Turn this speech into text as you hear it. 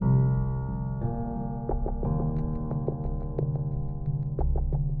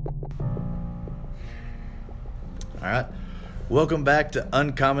All right. Welcome back to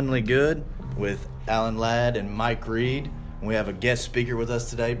Uncommonly Good with Alan Ladd and Mike Reed. We have a guest speaker with us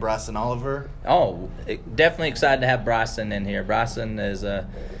today, Bryson Oliver. Oh, definitely excited to have Bryson in here. Bryson is a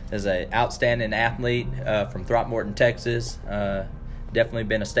outstanding athlete from Throckmorton, Texas. Definitely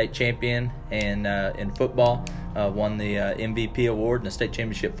been a state champion and in football. Won the MVP award in the state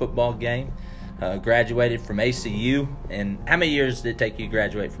championship football game. Graduated from ACU. And how many years did it take you to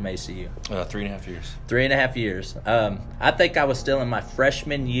graduate from ACU? 3.5 years. 3.5 years. I think I was still in my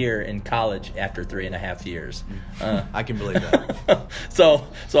freshman year in college after 3.5 years. I can believe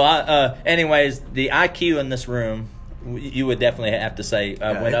that. Anyways, the IQ in this room, you would definitely have to say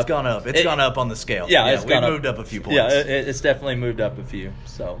went up. Gone up. It's gone up on the scale. It's we've moved up a few points. Yeah, it's definitely moved up a few.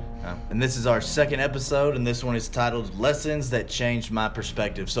 So, and this is our second episode, and this one is titled "Lessons That Changed My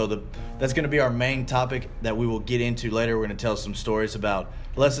Perspective." So that's going to be our main topic that we will get into later. We're going to tell some stories about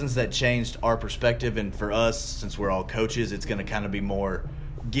lessons that changed our perspective, and for us, since we're all coaches, it's going to kind of be more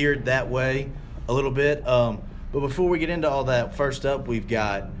geared that way a little bit. But before we get into all that, first up, we've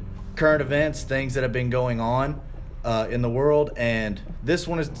got current events, things that have been going on in the world, and these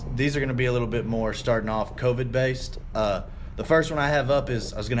are going to be a little bit more starting off COVID based. The first one I have up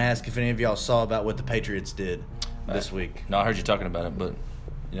is I was going to ask if any of y'all saw about what the Patriots did this week. No, I heard you talking about it, but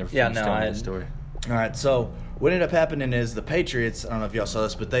you never finished telling me the story. All right, so what ended up happening is the Patriots, I don't know if y'all saw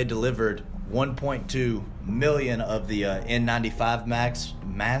this, but they delivered 1.2 million of the N95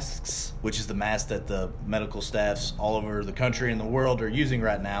 masks, which is the mask that the medical staffs all over the country and the world are using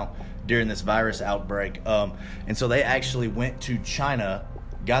right now during this virus outbreak. And so they actually went to China,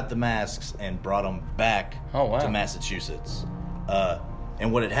 got the masks, and brought them back to Massachusetts.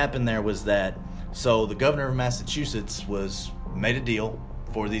 And what had happened there was that, so the governor of Massachusetts made a deal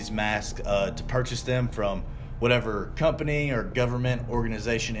for these masks to purchase them from whatever company or government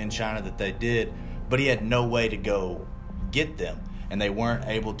organization in China that they did, but he had no way to go get them. And they weren't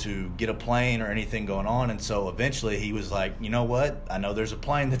able to get a plane or anything going on. And so eventually he was like, you know what? I know there's a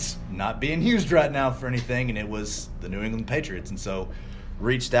plane that's not being used right now for anything, and it was the New England Patriots. And so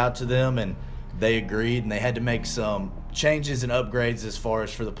reached out to them, and they agreed, and they had to make some changes and upgrades as far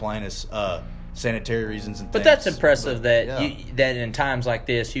as for the plane as sanitary reasons and things. But that's impressive that in times like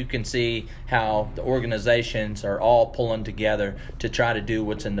this you can see how the organizations are all pulling together to try to do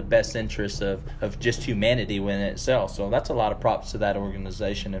what's in the best interest of just humanity within itself. So that's a lot of props to that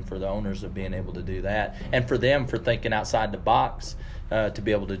organization and for the owners of being able to do that, and for them for thinking outside the box to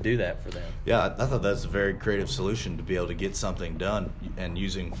be able to do that for them. Yeah, I thought that's a very creative solution to be able to get something done and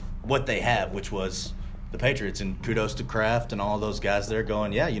using what they have, which was the Patriots, and kudos to Kraft and all those guys there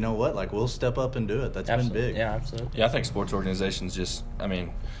going, yeah, you know what, like we'll step up and do it. That's been big. Yeah, absolutely. Yeah, I think sports organizations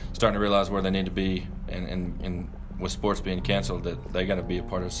starting to realize where they need to be, and with sports being canceled, that they got to be a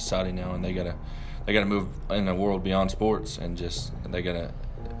part of society now, and they got to move in a world beyond sports, and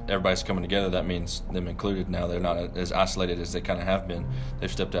everybody's coming together. That means them included now. They're not as isolated as they kind of have been.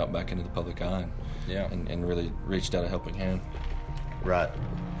 They've stepped out back into the public eye and really reached out a helping hand. Right.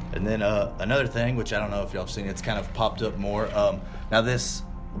 And then another thing, which I don't know if y'all have seen, it's kind of popped up more. Now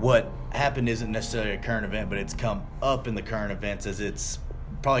what happened isn't necessarily a current event, but it's come up in the current events as it's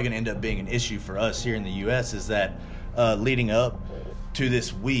probably going to end up being an issue for us here in the U.S., is that leading up to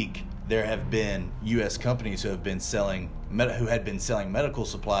this week, there have been U.S. companies who had been selling medical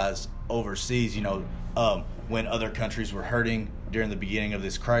supplies overseas, when other countries were hurting during the beginning of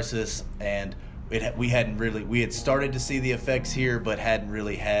this crisis, and we had started to see the effects here, but hadn't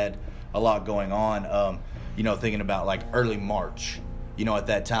really had a lot going on. Thinking about like early March, at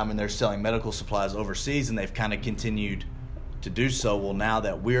that time, and they're selling medical supplies overseas, and they've kind of continued to do so. Well, now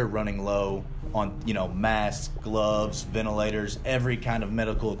that we're running low on masks, gloves, ventilators, every kind of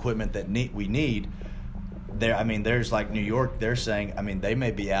medical equipment that we need. There's like New York, they're saying, they may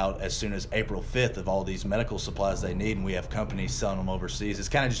be out as soon as April 5th of all these medical supplies they need, and we have companies selling them overseas. It's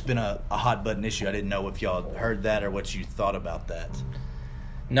kind of just been a hot button issue. I didn't know if y'all heard that or what you thought about that.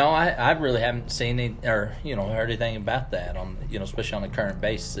 No, I really haven't seen it or heard anything about that on especially on the current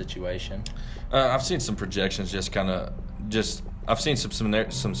base situation. I've seen some projections, I've seen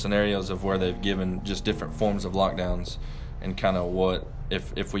some scenarios of where they've given just different forms of lockdowns, and kind of what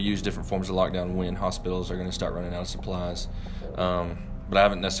if we use different forms of lockdown, when hospitals are going to start running out of supplies. But I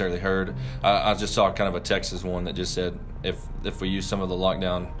haven't necessarily heard. I just saw kind of a Texas one that just said if we use some of the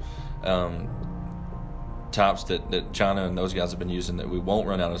lockdown types that China and those guys have been using, that we won't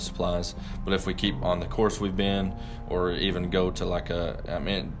run out of supplies. But if we keep on the course we've been, or even go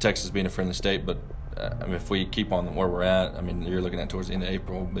to Texas being a friendly state, but I mean, if we keep on where we're at, I mean, you're looking at towards the end of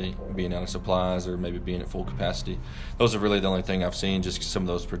April being out of supplies or maybe being at full capacity. Those are really the only thing I've seen, just some of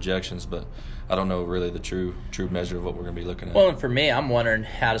those projections, but I don't know really the true measure of what we're going to be looking at. Well, and for me, I'm wondering,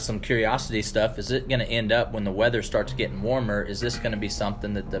 out of some curiosity stuff, is it going to end up when the weather starts getting warmer, is this going to be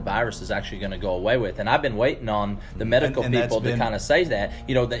something that the virus is actually going to go away with? And I've been waiting on the medical people to kind of say that.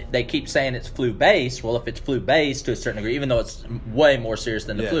 You know, they keep saying it's flu-based. Well, if it's flu-based to a certain degree, even though it's way more serious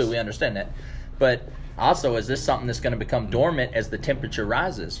than the flu, we understand that. But also, is this something that's going to become dormant as the temperature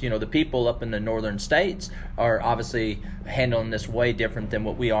rises? You know, the people up in the northern states are obviously handling this way different than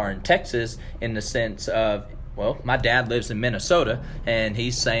what we are in Texas, in the sense of, well, my dad lives in Minnesota, and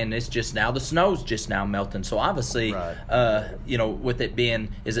he's saying it's just now, the snow's just now melting. So obviously, you know, with it being,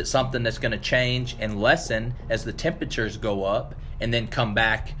 is it something that's going to change and lessen as the temperatures go up and then come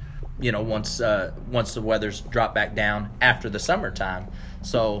back, you know, once the weather's dropped back down after the summertime?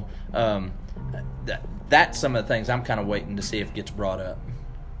 So that's some of the things I'm kind of waiting to see if it gets brought up.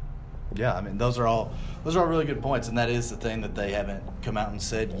 Yeah, I mean, those are all really good points, and that is the thing that they haven't come out and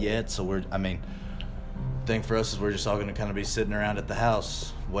said yet. So the thing for us is we're just all going to kind of be sitting around at the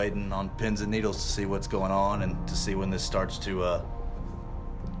house waiting on pins and needles to see what's going on and to see when this starts to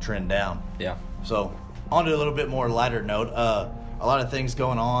trend down. Yeah. So on to a little bit more lighter note. A lot of things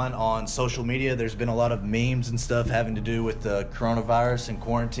going on social media. There's been a lot of memes and stuff having to do with the coronavirus and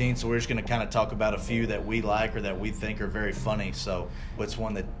quarantine. So we're just going to kind of talk about a few that we like or that we think are very funny. So what's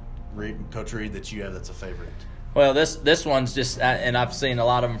one that, Coach Reed, that you have that's a favorite? Well, this one's just, and I've seen a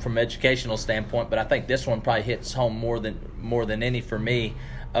lot of them from an educational standpoint, but I think this one probably hits home more than any for me.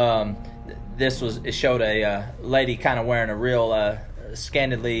 It showed a lady kind of wearing a real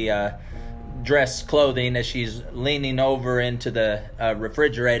scantily dress clothing as she's leaning over into the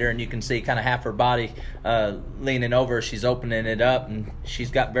refrigerator, and you can see kind of half her body leaning over. She's opening it up, and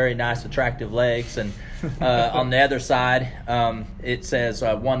she's got very nice, attractive legs. And on the other side, it says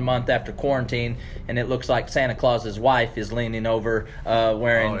 1 month after quarantine, and it looks like Santa Claus's wife is leaning over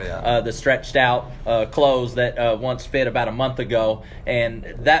wearing the stretched out clothes that once fit about a month ago. And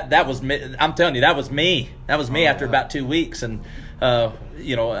that was me. I'm telling you, that was me. That was me after about 2 weeks. And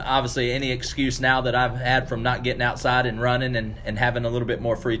you know, obviously any excuse now that I've had from not getting outside and running and having a little bit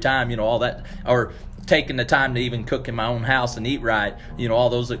more free time, you know, all that, or taking the time to even cook in my own house and eat right, you know, all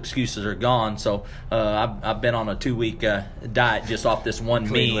those excuses are gone. So I've been on a 2-week diet just off this one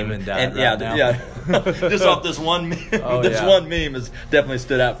Clean meme. living diet Just off this one meme. One meme has definitely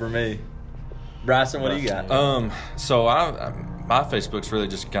stood out for me. Bryson, what do you got? So my Facebook's really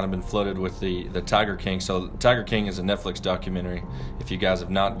just kind of been flooded with the Tiger King. So Tiger King is a Netflix documentary. If you guys have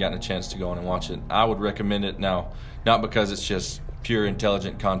not gotten a chance to go on and watch it, I would recommend it now. Not because it's just pure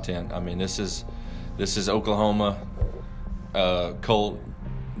intelligent content. I mean, this is Oklahoma, Colt,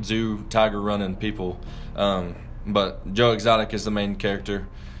 zoo, tiger running people. But Joe Exotic is the main character,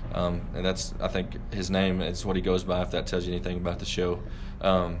 and that's, I think, his name is what he goes by, if that tells you anything about the show.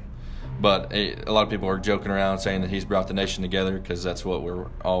 But a lot of people are joking around saying that he's brought the nation together, because that's what we're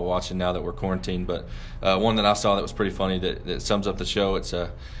all watching now that we're quarantined. But one that I saw that was pretty funny that sums up the show, it's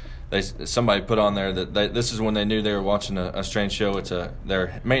somebody put on there that this is when they knew they were watching a strange show. It's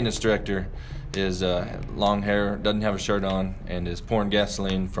their maintenance director is long hair, doesn't have a shirt on, and is pouring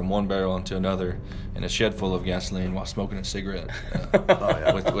gasoline from one barrel into another in a shed full of gasoline while smoking a cigarette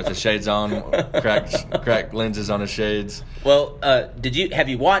with the shades on, cracked lenses on his shades. Well, have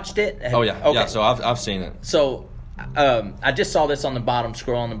you watched it? Okay. Yeah. So I've seen it. So I just saw this on the bottom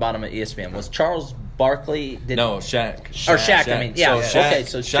scroll on the bottom of ESPN. Was Charles Barkley? No, Shaq. Or Shaq. I mean, yeah.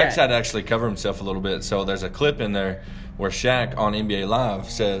 So Shaq's had to actually cover himself a little bit. So there's a clip in there where Shaq on NBA Live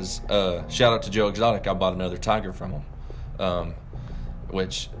says, shout out to Joe Exotic, I bought another tiger from him.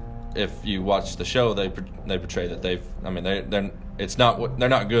 Which, if you watch the show, they portray that they're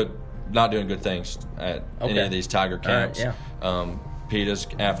not doing good things at any of these tiger camps. PETA's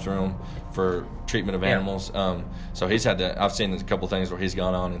after him for treatment of animals. So he's had to, I've seen a couple things where he's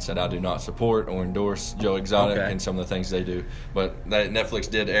gone on and said, I do not support or endorse Joe Exotic and some of the things they do. But Netflix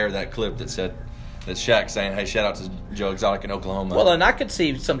did air that clip that said, that's Shaq saying, hey, shout out to Joe Exotic in Oklahoma. Well, and I could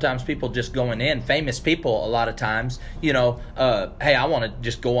see sometimes people just going in, famous people a lot of times, you know, hey, I want to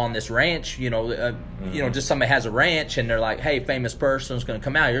just go on this ranch, you know, just somebody has a ranch and they're like, hey, famous person's going to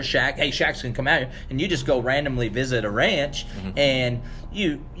come out here, Shaq, hey, Shaq's going to come out here. And you just go randomly visit a ranch and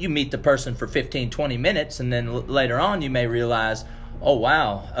you meet the person for 15, 20 minutes, and then later on you may realize, oh,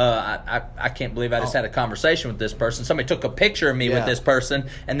 wow, I can't believe I just had a conversation with this person. Somebody took a picture of me with this person,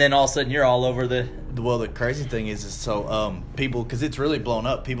 and then all of a sudden you're all over the... Well, the crazy thing is so people, because it's really blown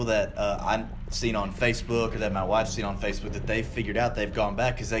up, people that I've seen on Facebook or that my wife's seen on Facebook, that they've figured out they've gone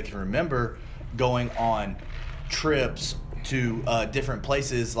back because they can remember going on trips to different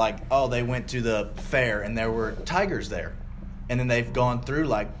places. Like, oh, they went to the fair and there were tigers there, and then they've gone through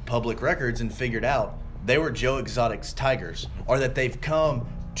like public records and figured out they were Joe Exotic's tigers, or that they've come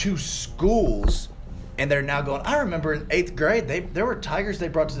to schools and they're now going, I remember in 8th grade there were tigers they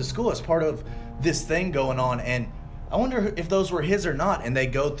brought to the school as part of this thing going on, and I wonder if those were his or not. And they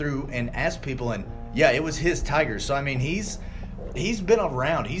go through and ask people, and yeah, it was his tigers. So I mean, he's been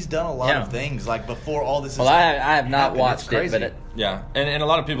around. He's done a lot of things like before all this. Well, I have not watched it, but yeah, and a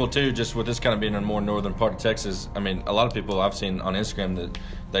lot of people too. Just with this kind of being in a more northern part of Texas, I mean, a lot of people I've seen on Instagram that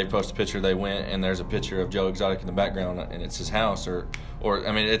they post a picture, they went and there's a picture of Joe Exotic in the background, and it's his house, or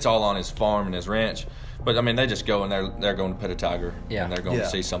I mean, it's all on his farm and his ranch. But I mean, they just go and they're going to pet a tiger, and they're going to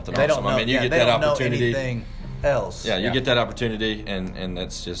see something they awesome. Don't know, I mean, you get they that don't opportunity. Know anything else? Yeah, you get that opportunity, and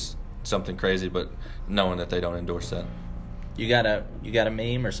that's just something crazy. But knowing that they don't endorse that. You got a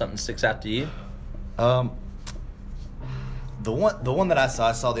meme or something sticks out to you? The one that I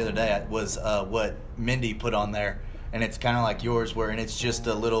saw the other day was what Mindy put on there, and it's kind of like yours, and it's just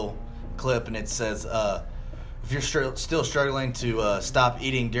a little clip, and it says, if you're still struggling to stop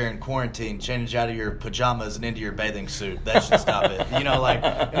eating during quarantine, change out of your pajamas and into your bathing suit. That should stop it. You know, like,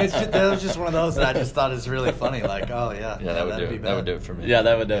 and that was just one of those that I just thought is really funny. Like, oh yeah, that would do it. That would do it for me. Yeah,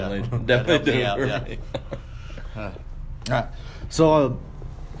 that would definitely do it for me. All right. So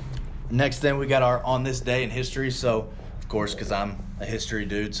next thing we got our on this day in history. So of course, because I'm a history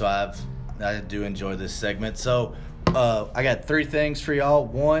dude, so I do enjoy this segment. So I got 3 things for y'all.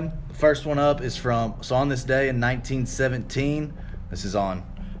 The first one up is on this day in 1917. This is on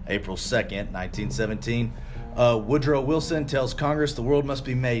April 2nd, 1917. Woodrow Wilson tells Congress the world must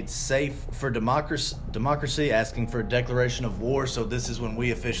be made safe for democracy, asking for a declaration of war. So this is when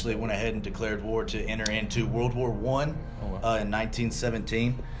we officially went ahead and declared war to enter into World War I in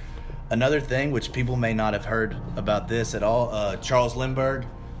 1917. Another thing, which people may not have heard about this at all, Charles Lindbergh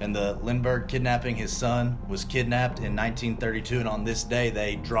and the Lindbergh kidnapping. His son was kidnapped in 1932, and on this day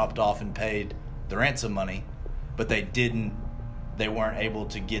they dropped off and paid the ransom money, but they weren't able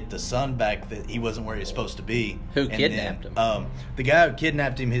to get the son back. That he wasn't where he was supposed to be. Who kidnapped him? The guy who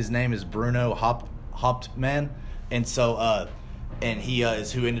kidnapped him, his name is Bruno Hauptmann, and so and he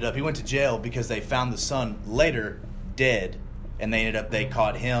is who ended up. He went to jail because they found the son later dead, and they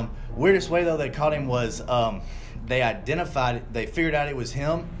caught him. Weirdest way though they caught him was they figured out it was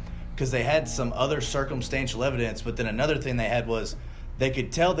him because they had some other circumstantial evidence. But then another thing they had was they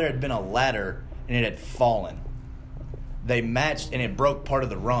could tell there had been a ladder and it had fallen. They matched, and it broke part of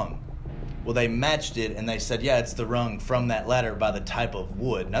the rung. Well, they matched it, and they said, yeah, it's the rung from that ladder by the type of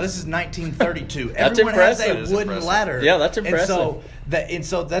wood. Now, this is 1932. That's Everyone impressive. has a wooden ladder. Yeah, that's impressive. And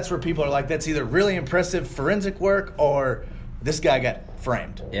so that's where people are like, that's either really impressive forensic work or this guy got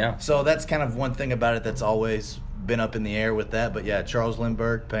framed. Yeah. So that's kind of one thing about it that's always been up in the air with that. But, yeah, Charles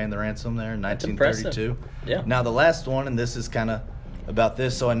Lindbergh paying the ransom there in 1932. Yeah. Now, the last one, and this is kind of about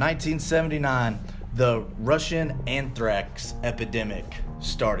this. So in 1979, the Russian anthrax epidemic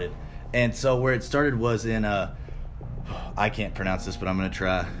started. And so where it started was in, I can't pronounce this, but I'm going to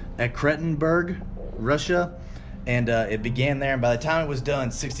try, Ekaterinburg, Russia. And it began there, and by the time it was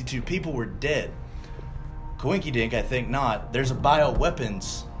done, 62 people were dead. Coinkydink, I think not. There's a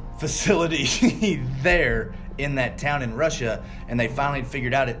bioweapons facility there in that town in Russia, and they finally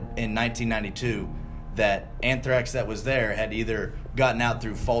figured out in 1992 that anthrax that was there had either gotten out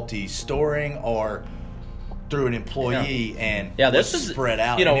through faulty storing or through an employee, and this was is spread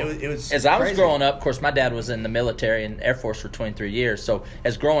out. You know, it was as crazy. I was growing up, of course, my dad was in the military and Air Force for 23 years. So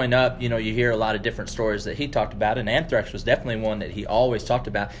as growing up, you know, you hear a lot of different stories that he talked about, and anthrax was definitely one that he always talked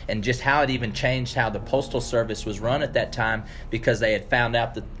about, and just how it even changed how the Postal Service was run at that time, because they had found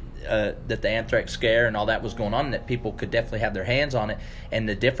out that the anthrax scare and all that was going on, and that people could definitely have their hands on it, and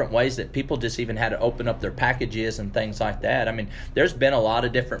the different ways that people just even had to open up their packages and things like that. I mean, there's been a lot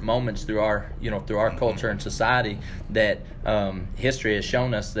of different moments through our culture and society that history has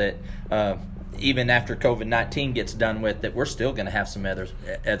shown us that even after COVID-19 gets done with, that we're still going to have some other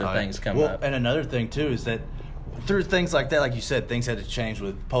things come up. And another thing too is that through things like that, like you said, things had to change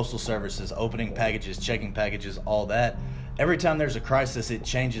with postal services, opening packages, checking packages, all that. Every time there's a crisis, it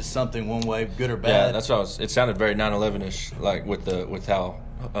changes something one way, good or bad. Yeah, that's what it sounded very 9/11ish, like with how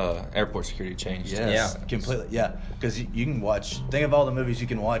airport security changed. Yes, completely. Yeah, because you can think of all the movies you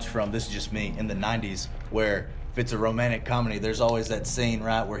can watch from, this is just me, in the 90s, where if it's a romantic comedy, there's always that scene,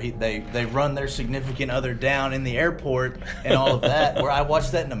 right, where they run their significant other down in the airport and all of that, where I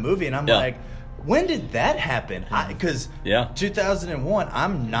watched that in a movie and I'm like, when did that happen? Because 2001,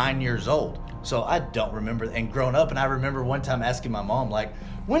 I'm 9 years old. So I don't remember. And growing up, and I remember one time asking my mom, like,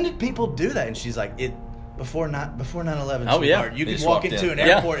 when did people do that? And she's like, before 9/11. Oh, yeah. You They could just walk walked into in. an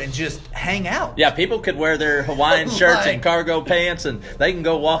airport and just hang out. Yeah, people could wear their Hawaiian shirts Like- and cargo pants, and they can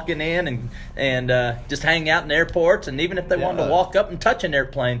go walking in and just hang out in airports. And even if they wanted Yeah. to walk up and touch an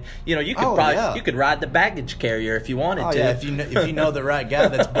airplane, you know, you could you could ride the baggage carrier if you wanted Oh to. yeah, if you know the right guy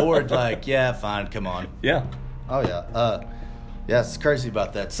that's bored, like, yeah, fine, come on. Yeah. Oh yeah, yeah, it's crazy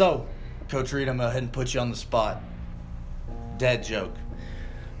about that. So, Coach Reed, I'm gonna go ahead and put you on the spot. Dad joke.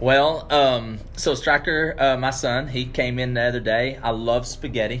 Well, so Striker, my son, he came in the other day. I love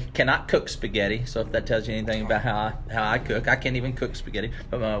spaghetti. Cannot cook spaghetti, so if that tells you anything about how I cook, I can't even cook spaghetti.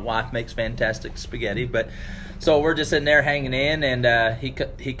 But my wife makes fantastic spaghetti. But so we're just in there hanging in, and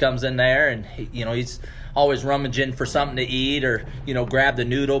he comes in there, and he's always rummaging for something to eat, or grab the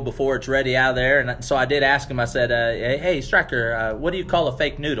noodle before it's ready out of there. And so I did ask him. I said, "Hey, Striker, what do you call a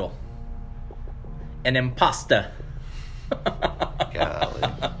fake noodle?" An impasta. Golly.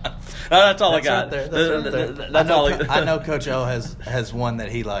 That's all I got. Right there. That's right there. That's all. I know Coach O has one that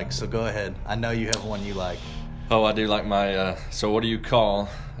he likes, so go ahead. I know you have one you like. Oh, I do like my. So what do you call?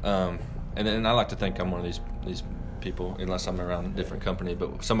 And then I like to think I'm one of these people, unless I'm around a different company,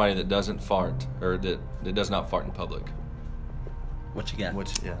 but somebody that doesn't fart or that does not fart in public. What you got?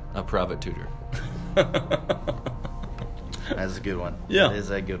 A private tutor. That's a good one. Yeah. That is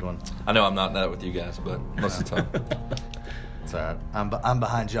a good one. I know I'm not that with you guys, but most of the time. It's all right. I'm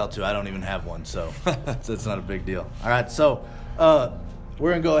behind y'all too. I don't even have one, so it's not a big deal. All right, so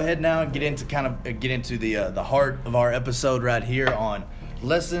we're gonna go ahead now and get into the heart of our episode right here on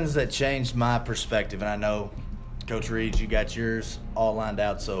lessons that changed my perspective. And I know, Coach Reed, you got yours all lined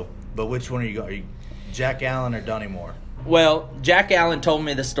out. So, but which one are you going? Are you Jack Allen or Donnie Moore? Well, Jack Allen told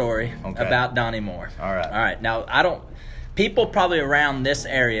me the story Okay. about Donnie Moore. All right. All right. Now, people probably around this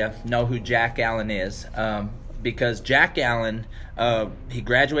area know who Jack Allen is, because Jack Allen, he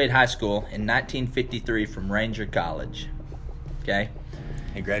graduated high school in 1953 from Ranger College. Okay.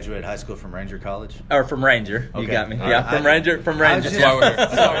 He graduated high school from Ranger College. Or from Ranger. You Okay. got me. All Yeah, right. from Ranger. From Ranger. just-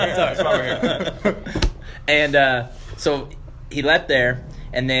 That's why we're here. That's why we're here. And so he left there,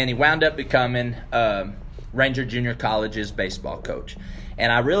 and then he wound up becoming Ranger Junior College's baseball coach. And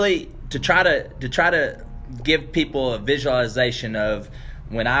I really to try to give people a visualization of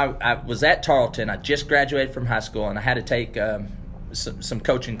when I was at Tarleton. I just graduated from high school, and I had to take some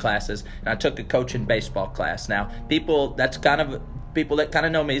coaching classes, and I took a coaching baseball class. Now, people that kind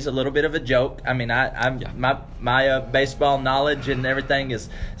of know me is a little bit of a joke. I mean, my baseball knowledge and everything is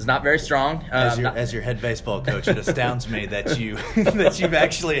not very strong. As your head baseball coach, it astounds me that you've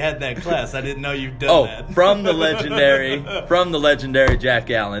actually had that class. I didn't know you've done that. From the legendary Jack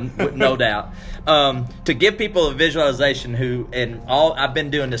Allen, no doubt. To give people a visualization, I've been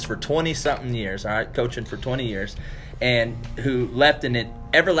doing this for 20-something years, all right, coaching for 20 years, and who left an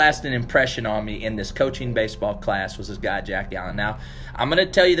everlasting impression on me in this coaching baseball class was this guy, Jack Allen. Now, I'm going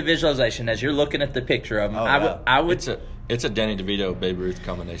to tell you the visualization as you're looking at the picture of him. I would It's a Danny DeVito Babe Ruth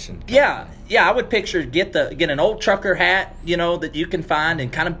combination. Yeah, I would picture get an old trucker hat, that you can find,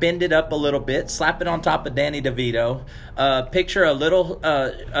 and kind of bend it up a little bit, slap it on top of Danny DeVito. Picture a little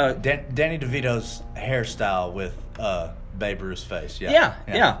Danny DeVito's hairstyle with Babe Ruth's face. Yeah.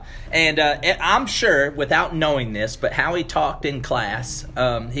 And I'm sure, without knowing this, but how he talked in class,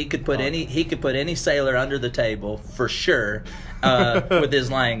 he could put any sailor under the table for sure with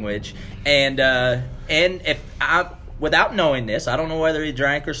his language. And if I. Without knowing this, I don't know whether he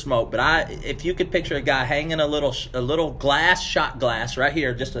drank or smoked, but if you could picture a guy hanging a little shot glass right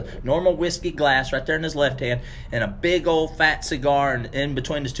here, just a normal whiskey glass right there in his left hand, and a big old fat cigar in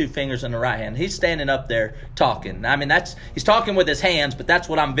between his two fingers in the right hand. He's standing up there talking. I mean, he's talking with his hands, but that's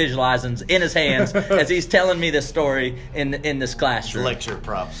what I'm visualizing in his hands as he's telling me this story in this classroom. Lecture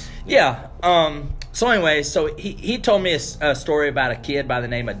props. Yeah. So anyway, he told me a story about a kid by the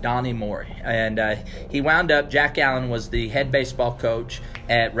name of Donnie Moore, and he wound up. Jack Allen was the head baseball coach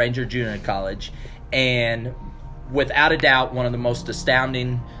at Ranger Junior College, and without a doubt, one of the most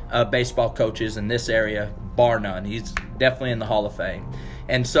astounding baseball coaches in this area, bar none. He's definitely in the Hall of Fame.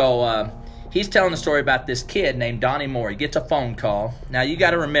 And so he's telling a story about this kid named Donnie Moore. He gets a phone call. Now you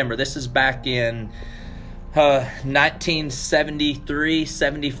got to remember, this is back in 1973,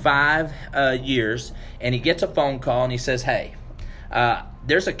 75 years, and he gets a phone call and he says, hey,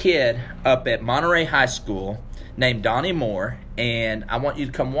 there's a kid up at Monterey High School named Donnie Moore, and I want you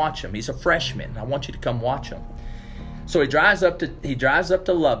to come watch him. He's a freshman. I want you to come watch him. So he drives up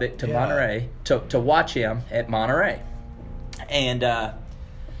to Lubbock to Monterey to watch him at Monterey. And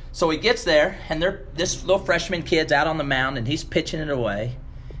so he gets there, and this little freshman kid's out on the mound, and he's pitching it away.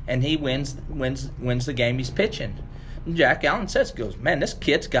 and he wins the game he's pitching. And Jack Allen goes, man, this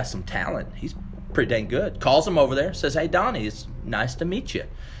kid's got some talent. He's pretty dang good. Calls him over there, says, hey, Donnie, it's nice to meet you.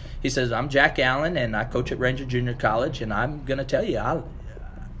 He says, I'm Jack Allen, and I coach at Ranger Junior College, and I'm going to tell you,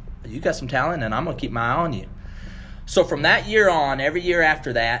 you got some talent, and I'm going to keep my eye on you. So from that year on, every year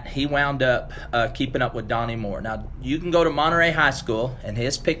after that, he wound up keeping up with Donnie Moore. Now, you can go to Monterey High School, and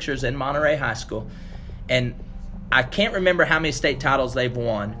his picture's in Monterey High School, and I can't remember how many state titles they've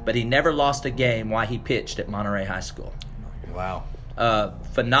won, but he never lost a game while he pitched at Monterey High School. Wow.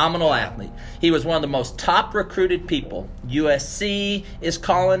 Phenomenal athlete. He was one of the most top recruited people. USC is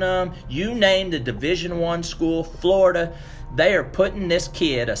calling him. You name the Division I school, Florida. They are putting this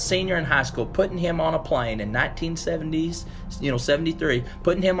kid, a senior in high school, putting him on a plane in 1970s, 73,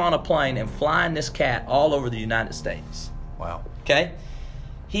 putting him on a plane and flying this cat all over the United States. Wow. Okay?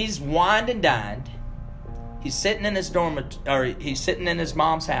 He's wined and dined. He's sitting in his he's sitting in his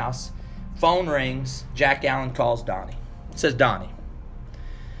mom's house. Phone rings. Jack Allen calls Donnie. Says, Donnie,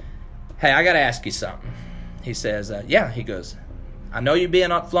 hey, I got to ask you something. He says, yeah. He goes, I know you're being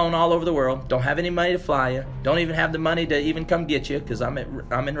flown all over the world. Don't have any money to fly you. Don't even have the money to even come get you because I'm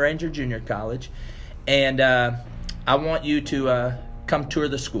in Ranger Junior College. And I want you to come tour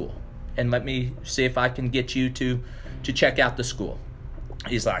the school and let me see if I can get you to check out the school.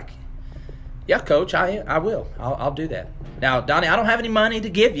 He's like, yeah, Coach, I will. I'll do that. Now, Donnie, I don't have any money to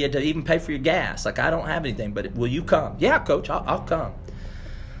give you to even pay for your gas. Like, I don't have anything, but will you come? Yeah, Coach, I'll come.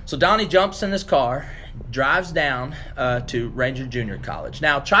 So Donnie jumps in his car, drives down to Ranger Junior College.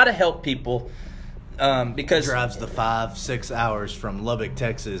 Now, try to help people because... Drives the 5-6 hours from Lubbock,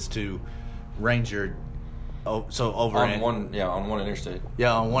 Texas to Ranger, on one interstate.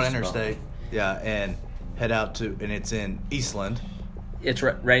 Yeah, on one interstate. Yeah, and head out to, and it's in Eastland. It's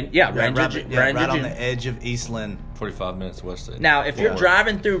Ranger right on the edge of Eastland. 45 minutes west of. Now, if you're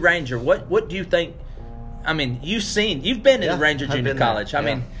driving through Ranger, what do you think? I mean, you've been to Ranger Junior College. I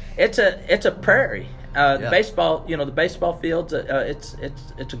mean, it's a prairie. The baseball, the baseball fields. It's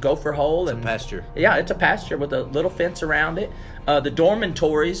a gopher hole and pasture. Yeah, it's a pasture with a little fence around it. The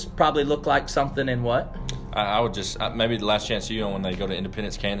dormitories probably look like something in what? I would just maybe the Last Chance U when they go to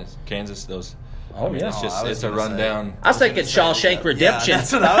Independence, Kansas. Those. It's a rundown. I was thinking Shawshank Redemption. Yeah,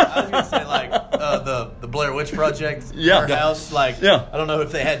 that's what I was going to say. Like the Blair Witch Project, her house. Like, I don't know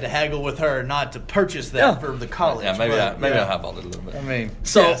if they had to haggle with her or not to purchase that for the college. Yeah, maybe I highballed it a little bit. I mean,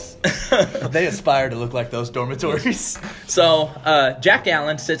 so they aspire to look like those dormitories. So Jack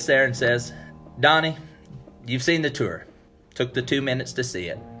Allen sits there and says, "Donnie, you've seen the tour. Took the 2 minutes to see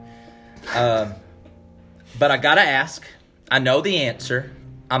it. But I gotta ask. I know the answer."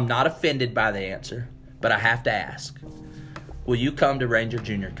 I'm not offended by the answer, but I have to ask. Will you come to Ranger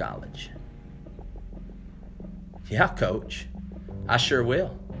Junior College? Yeah, Coach. I sure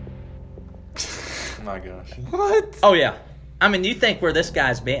will. My gosh. What? Oh, yeah. I mean, you think where this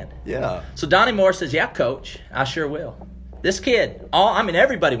guy's been. Yeah. So Donnie Moore says, yeah, Coach, I sure will. This kid,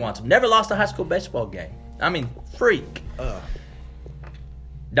 everybody wants him. Never lost a high school baseball game. I mean, freak.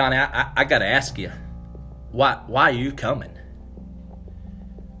 Donnie, I got to ask you, why are you coming?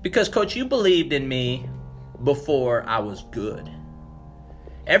 Because, Coach, you believed in me before I was good.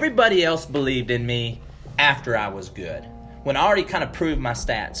 Everybody else believed in me after I was good, when I already kind of proved my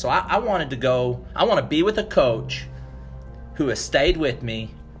stats. So I wanted to go. I want to be with a coach who has stayed with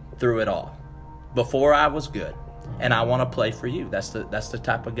me through it all before I was good. And I want to play for you. That's the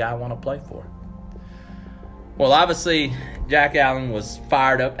type of guy I want to play for. Well, obviously, Jack Allen was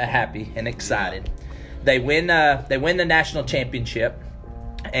fired up, happy, and excited. They win the national championship.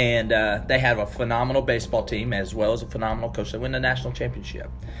 And they have a phenomenal baseball team as well as a phenomenal coach. They win the national championship.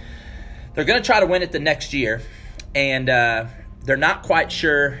 They're going to try to win it the next year. And they're not quite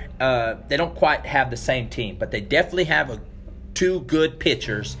sure. They don't quite have the same team. But they definitely have two good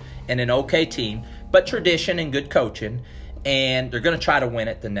pitchers and an okay team. But tradition and good coaching. And they're going to try to win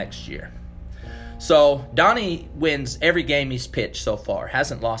it the next year. So Donnie wins every game he's pitched so far.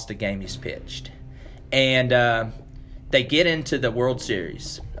 Hasn't lost a game he's pitched. And... they get into the World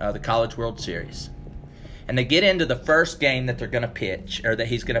Series, the College World Series. And they get into the first game that they're going to pitch, or that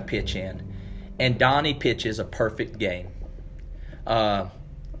he's going to pitch in. And Donnie pitches a perfect game.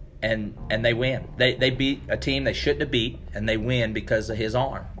 And they win. They beat a team they shouldn't have beat, and they win because of his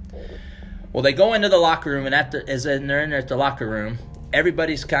arm. Well, they go into the locker room, and as they're in there at the locker room,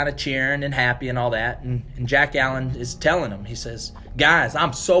 everybody's kind of cheering and happy and all that. And Jack Allen is telling them, he says, guys,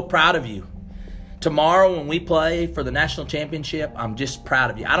 I'm so proud of you. Tomorrow when we play for the national championship, I'm just proud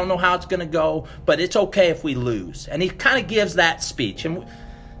of you. I don't know how it's going to go, but it's okay if we lose. And he kind of gives that speech. And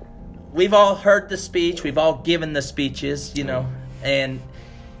we've all heard the speech. We've all given the speeches, and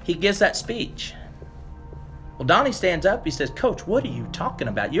he gives that speech. Well, Donnie stands up. He says, Coach, what are you talking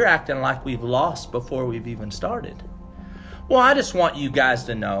about? You're acting like we've lost before we've even started. Well, I just want you guys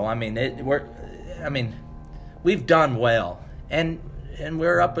to know. I mean, we've done well, and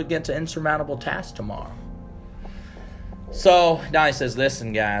we're up against an insurmountable task tomorrow. So Donnie says,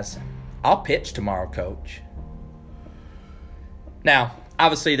 listen, guys, I'll pitch tomorrow, Coach. Now,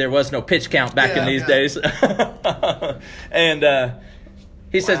 obviously, there was no pitch count back in these days. And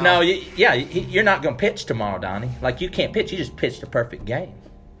he says, no, you're not going to pitch tomorrow, Donnie. Like, you can't pitch. You just pitched a perfect game.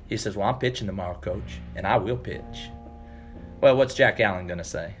 He says, well, I'm pitching tomorrow, Coach, and I will pitch. Well, what's Jack Allen going to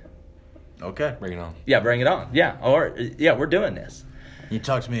say? Okay. Bring it on. Yeah, bring it on. Yeah, or, yeah, we're doing this. You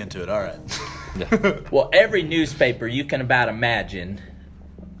talked me into it. All right. Yeah. Well, every newspaper you can about imagine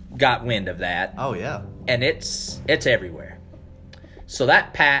got wind of that. Oh, yeah. And it's everywhere. So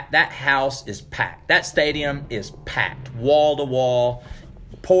that house is packed. That stadium is packed, wall to wall,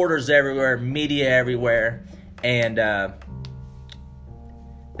 porters everywhere, media everywhere, and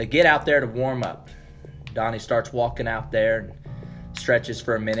they get out there to warm up. Donnie starts walking out there, and stretches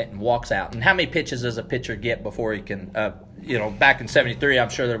for a minute, and walks out. And how many pitches does a pitcher get before he can? Back in '73, I'm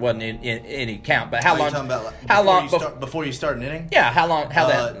sure there wasn't any count. But how long? Talking about, how long before you start an inning? Yeah, how long?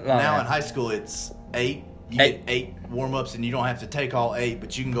 Now in high school, it's 8. You get 8 warm-ups, and you don't have to take all 8,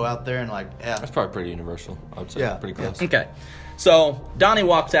 but you can go out there and That's probably pretty universal, I would say. Yeah. Pretty close. Okay. So Donnie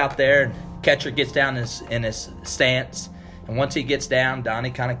walks out there, and catcher gets down in his stance. And once he gets down,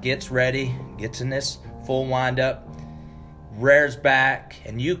 Donnie kind of gets ready, gets in this full wind-up, rears back,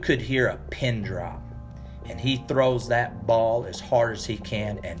 and you could hear a pin drop. And he throws that ball as hard as he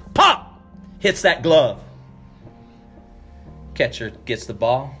can, and pop! Hits that glove. Catcher gets the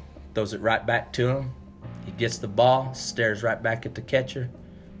ball, throws it right back to him. He gets the ball, stares right back at the catcher,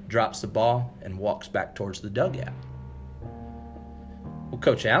 drops the ball, and walks back towards the dugout. Well,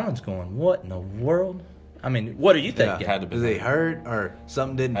 Coach Allen's going, what in the world? I mean, what are you thinking? Had to be. Is he hurt or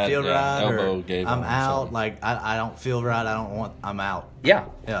something didn't feel right? Elbow or gave I'm him out. something. Like, I don't feel right. I'm out. Yeah.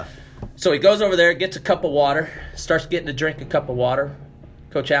 Yeah. So he goes over there, gets a cup of water, starts getting to drink a cup of water.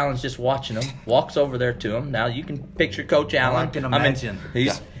 Coach Allen's just watching him, walks over there to him. Now you can picture Coach Allen. I can imagine.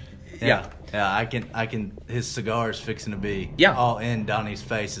 He's, yeah. Yeah, I can. His cigar's fixing to be all in Donnie's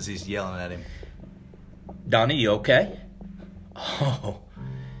face as he's yelling at him. Donnie, you okay? Oh,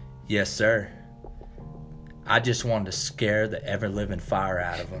 yes, sir. I just wanted to scare the ever-living fire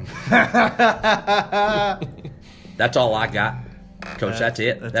out of him. That's all I got, Coach. That's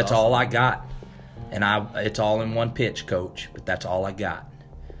it. That's awesome. all I got. And it's all in one pitch, Coach, but that's all I got.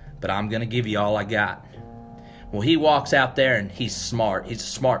 But I'm going to give you all I got. Well, he walks out there, and he's smart. He's a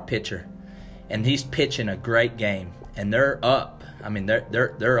smart pitcher. And he's pitching a great game. And they're up. I mean,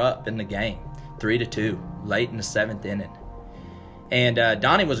 they're up in the game, 3-2, late in the 7th inning. And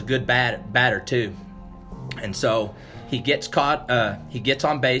Donnie was a good batter, too. And so he gets caught. He gets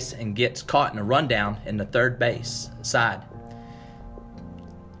on base and gets caught in a rundown in the third base side.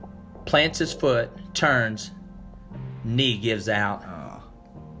 Plants his foot, turns, knee gives out.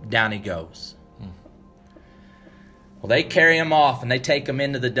 Down he goes. Well, they carry him off and they take him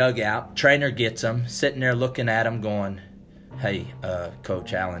into the dugout. Trainer gets him, sitting there looking at him, going, "Hey,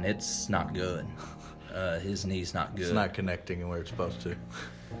 Coach Allen, it's not good. His knee's not good. It's not connecting where it's supposed to."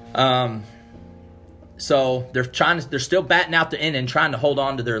 So they're still batting out the inning, trying to hold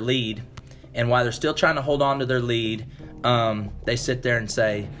on to their lead. And while they're still trying to hold on to their lead, they sit there and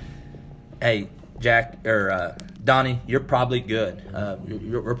say, "Hey, Jack or Donnie, you're probably good.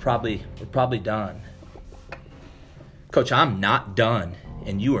 We're probably done." "Coach, I'm not done,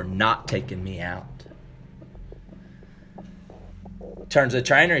 and you are not taking me out." Turns to the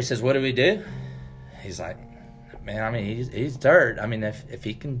trainer. He says, "What do we do?" He's like, "Man, I mean, he's third. I mean, if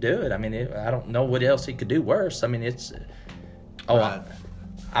he can do it, I mean, I don't know what else he could do worse. I mean, it's Right.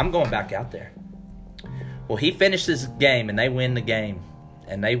 I'm going back out there." Well, he finishes the game, and they win the game,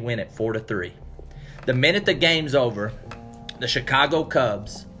 and they win it 4-3. The minute the game's over, the Chicago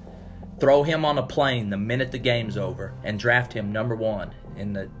Cubs throw him on a plane the minute the game's over and draft him number 1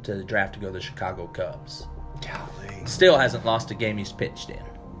 to the draft to go to the Chicago Cubs. Golly. Still hasn't lost a game he's pitched in.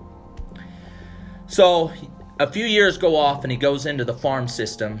 So a few years go off, and he goes into the farm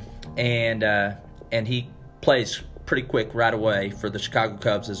system, and he plays pretty quick right away for the Chicago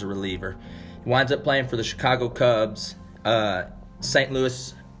Cubs as a reliever. He winds up playing for the Chicago Cubs, St.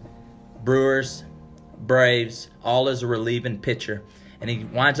 Louis Brewers, Braves, all as a relieving pitcher. And he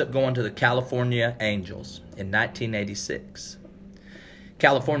winds up going to the California Angels in 1986.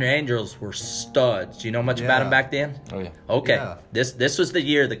 California Angels were studs. Do you know much about them back then? Oh, yeah. Okay. Yeah. This was the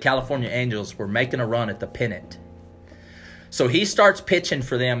year the California Angels were making a run at the pennant. So he starts pitching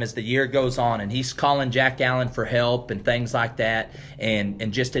for them as the year goes on, and he's calling Jack Allen for help and things like that,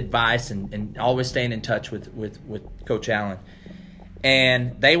 and just advice, and always staying in touch with Coach Allen.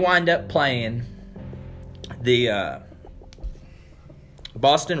 And they wind up playing the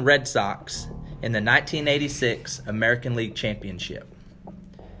Boston Red Sox in the 1986 American League Championship.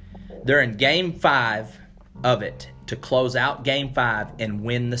 They're in Game 5 of it to close out Game 5 and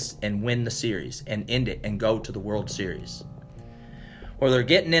win the series and end it and go to the World Series. Well, they're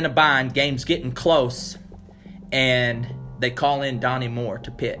getting in a bind, game's getting close, and they call in Donnie Moore to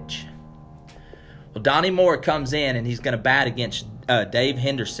pitch. Well, Donnie Moore comes in, and he's going to bat against Dave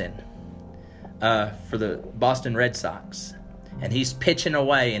Henderson for the Boston Red Sox. And he's pitching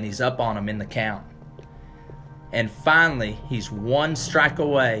away, and he's up on him in the count. And finally, he's one strike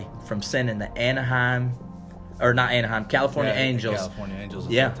away from sending the California Angels. California Angels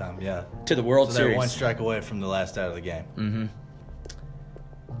at Yeah. that time, yeah. To the World So they're Series. one strike away from the last out of the game. Mm-hmm.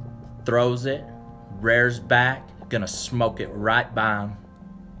 Throws it, rears back, gonna smoke it right by him.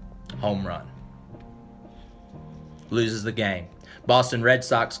 Home run. Loses the game. Boston Red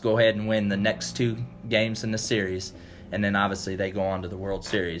Sox go ahead and win the next 2 games in the series, and then obviously they go on to the World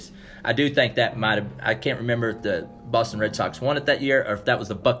Series. I do think that I can't remember if the Boston Red Sox won it that year or if that was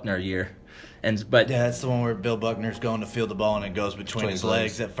the Buckner year. But Yeah, that's the one where Bill Buckner's going to field the ball and it goes between his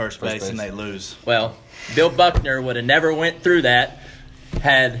legs at first base and they lose. Well, Bill Buckner would have never went through that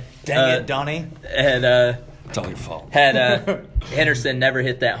had Dang it, Donnie. It's all your fault. had Henderson never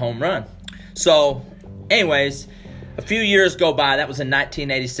hit that home run. So, anyways, a few years go by. That was in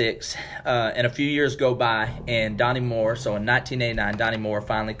 1986. And a few years go by, and Donnie Moore, so in 1989, Donnie Moore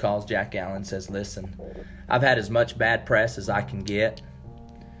finally calls Jack Allen and says, listen, I've had as much bad press as I can get.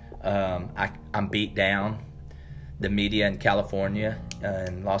 I'm beat down. The media in California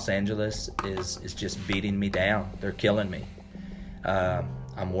and Los Angeles is just beating me down. They're killing me.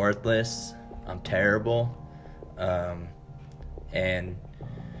 I'm worthless. I'm terrible. And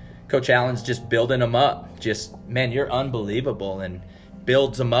Coach Allen's just building them up. Just, man, you're unbelievable. And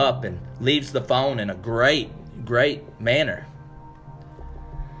builds them up and leaves the phone in a great, great manner.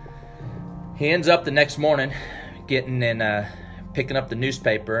 He ends up the next morning getting in, picking up the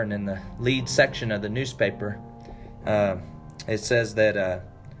newspaper, and in the lead section of the newspaper, it says that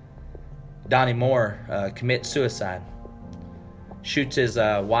Donnie Moore commits suicide. Shoots his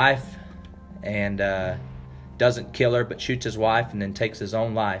wife and doesn't kill her, but shoots his wife and then takes his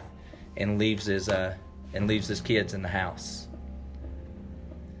own life and leaves his kids in the house.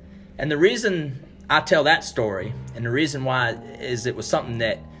 And the reason I tell that story, and the reason why is it was something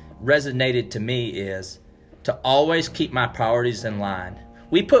that resonated to me, is to always keep my priorities in line.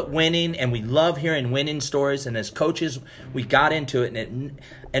 We put winning, and we love hearing winning stories, and as coaches, we got into it,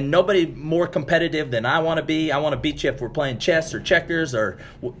 and nobody more competitive than I want to be. I want to beat you if we're playing chess or checkers or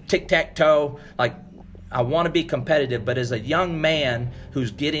tic-tac-toe. Like, I want to be competitive, but as a young man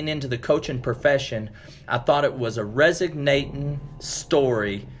who's getting into the coaching profession, I thought it was a resonating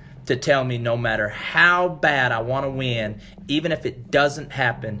story to tell me no matter how bad I want to win, even if it doesn't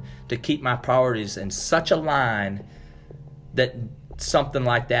happen, to keep my priorities in such a line that something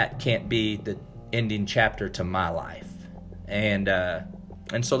like that can't be the ending chapter to my life. And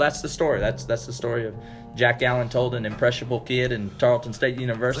so that's the story. That's the story of Jack Allen told an impressionable kid in Tarleton State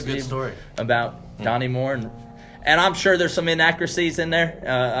University. That's a good story. About Donnie Moore. And I'm sure there's some inaccuracies in there.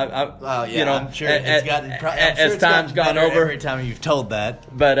 You know, I'm sure as time's gone over. Every time you've told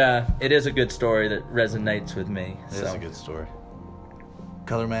that. But it is a good story that resonates with me. It is a good story.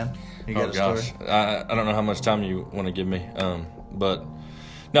 Color Man, you got a gosh. story? I don't know how much time you want to give me. But,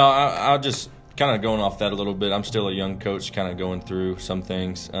 no, I'll just kind of going off that a little bit. I'm still a young coach kind of going through some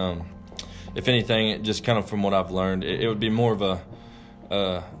things. If anything, just kind of from what I've learned, it would be more of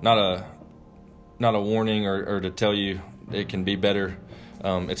a not a warning or to tell you it can be better.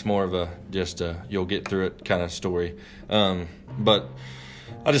 It's more of you'll get through it kind of story. But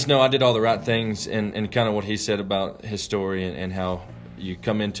I just know I did all the right things, and kind of what he said about his story and how you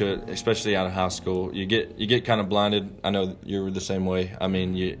come into it, especially out of high school, you get kind of blinded. I know you were the same way. I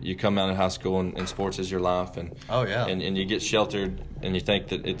mean, you come out of high school and sports is your life, and oh yeah, and you get sheltered, and you think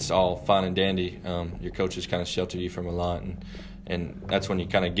that it's all fine and dandy. Your coaches kind of shelter you from a lot, and that's when you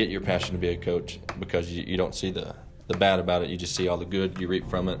kind of get your passion to be a coach, because you don't see the bad about it. You just see all the good. You reap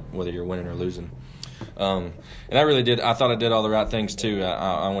from it, whether you're winning or losing. And I really did. I thought I did all the right things too.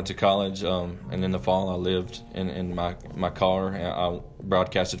 I went to college, and in the fall I lived in my car. I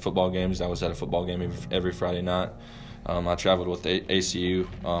broadcasted football games. I was at a football game every Friday night. I traveled with ACU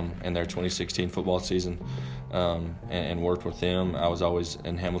in their 2016 football season, and worked with them. I was always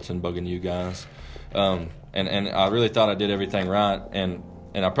in Hamilton bugging you guys. And I really thought I did everything right, and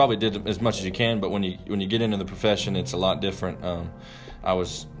I probably did as much as you can. But when you get into the profession, it's a lot different. I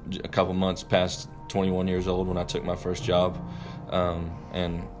was a couple months past 21 years old when I took my first job,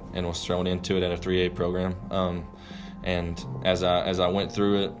 and was thrown into it at a 3A program. And as I went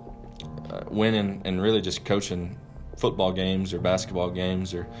through it, winning and really just coaching football games or basketball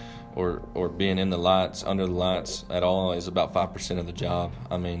games or being in the lights, under the lights at all is about 5% of the job.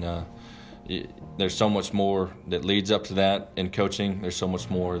 I mean, there's so much more that leads up to that in coaching. There's so much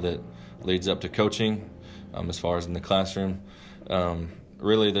more that leads up to coaching, as far as in the classroom.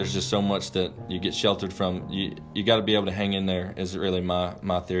 Really, there's just so much that you get sheltered from. You got to be able to hang in there is really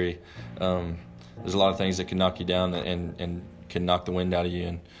my theory. There's a lot of things that can knock you down and can knock the wind out of you,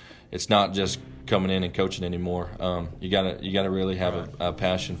 and it's not just coming in and coaching anymore. You gotta really have a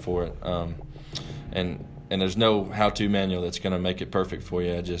passion for it. And there's no how-to manual that's gonna make it perfect for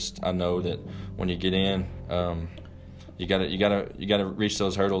you. I know that when you get in, you gotta reach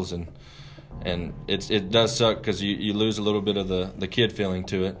those hurdles, and it does suck because you lose a little bit of the kid feeling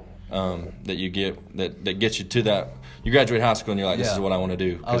to it, that you get that gets you to that. You graduate high school and you're like, this is what I want to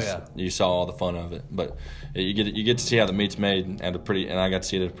do, because you saw all the fun of it. But you get to see how the meat's made and I got to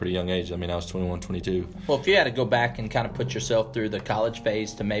see it at a pretty young age. I mean, I was 21, 22. Well, if you had to go back and kind of put yourself through the college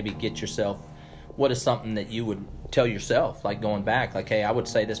phase to maybe get yourself, what is something that you would tell yourself, like going back, like, hey, I would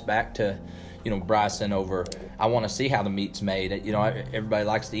say this back to, Bryson over, I want to see how the meat's made. Everybody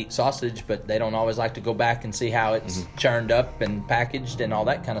likes to eat sausage, but they don't always like to go back and see how it's churned up and packaged and all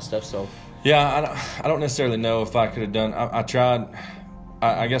that kind of stuff. So, yeah, I don't necessarily know if I could have done. I tried.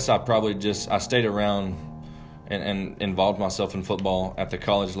 I guess I probably I stayed around and involved myself in football at the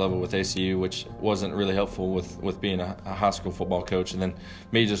college level with ACU, which wasn't really helpful with being a high school football coach, and then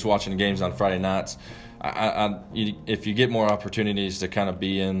me just watching games on Friday nights. If you get more opportunities to kind of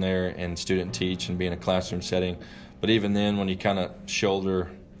be in there and student teach and be in a classroom setting, but even then, when you kind of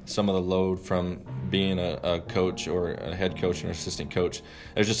shoulder some of the load from being a coach or a head coach or an assistant coach,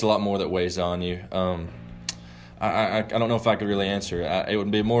 there's just a lot more that weighs on you. I don't know if I could really answer it. It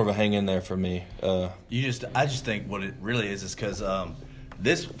would be more of a hang in there for me. I just think what it really is because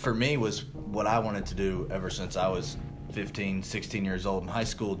this for me was what I wanted to do ever since I was 15, 16 years old in high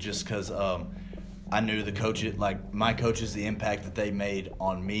school, just because I knew my coaches, the impact that they made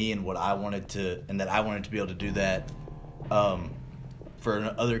on me and what I wanted to, and that I wanted to be able to do that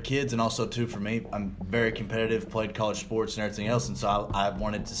for other kids, and also too for me. I'm very competitive, played college sports and everything else, and so I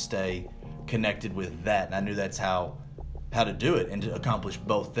wanted to stay connected with that, and I knew that's how to do it and to accomplish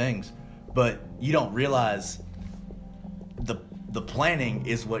both things. But you don't realize the planning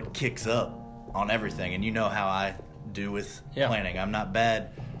is what kicks up on everything, and you know how I do with planning. I'm not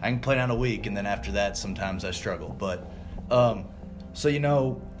bad. I can plan out a week, and then after that, sometimes I struggle. But but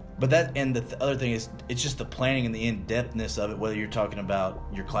that, and the other thing is, it's just the planning and the in-depthness of it. Whether you're talking about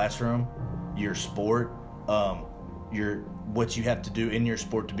your classroom, your sport, what you have to do in your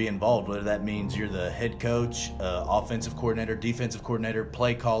sport to be involved, whether that means you're the head coach, offensive coordinator, defensive coordinator,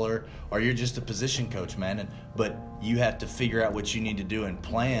 play caller, or you're just a position coach, man. But you have to figure out what you need to do and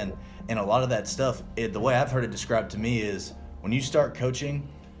plan. And a lot of that stuff, the way I've heard it described to me is, when you start coaching,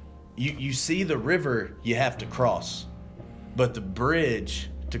 you see the river you have to cross, but the bridge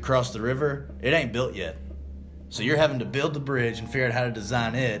to cross the river, it ain't built yet. So you're having to build the bridge and figure out how to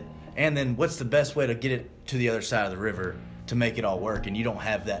design it, and then what's the best way to get it to the other side of the river to make it all work, and you don't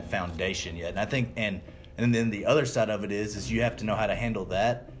have that foundation yet. And I think, and then the other side of it is you have to know how to handle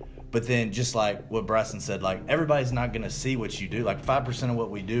that. But then, just like what Bryson said, like, everybody's not going to see what you do. Like, 5% of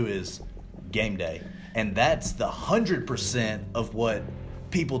what we do is game day, and that's the 100% of what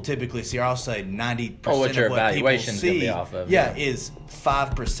people typically see. Or I'll say 90% what your of what evaluation's people see gonna be off of, is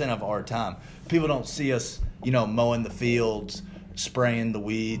 5% of our time. People don't see us, mowing the fields, spraying the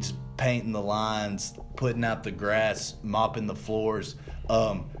weeds, painting the lines, putting out the grass, mopping the floors,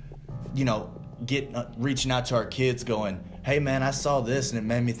 reaching out to our kids going, hey man, I saw this and it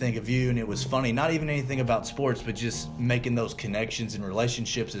made me think of you and it was funny. Not even anything about sports, but just making those connections and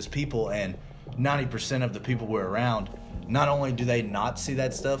relationships as people. And 90% of the people we're around, not only do they not see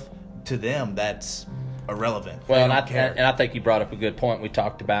that stuff, to them that's irrelevant. Well, and I think you brought up a good point we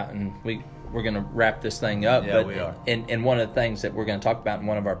talked about, and we're going to wrap this thing up. Yeah, we are. And one of the things that we're going to talk about in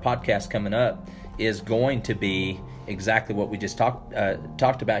one of our podcasts coming up is going to be exactly what we just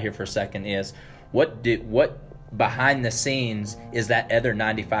talked about here for a second, is what behind the scenes is that other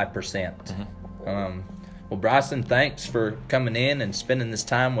 95%. Mm-hmm. Well, Bryson, thanks for coming in and spending this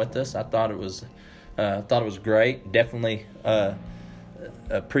time with us. I thought it was great. Definitely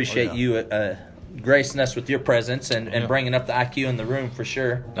appreciate you gracing us with your presence and Yeah. bringing up the IQ in the room for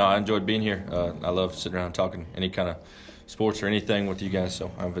sure. No, I enjoyed being here. I love sitting around talking any kind of sports or anything with you guys, so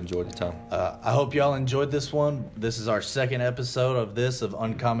I've enjoyed the time. I hope y'all enjoyed this one. This is our second episode of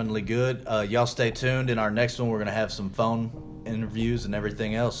Uncommonly Good. Y'all stay tuned. In our next one, we're going to have some phone interviews and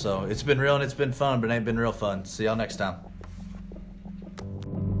everything else. So it's been real and it's been fun, but it ain't been real fun. See y'all next time.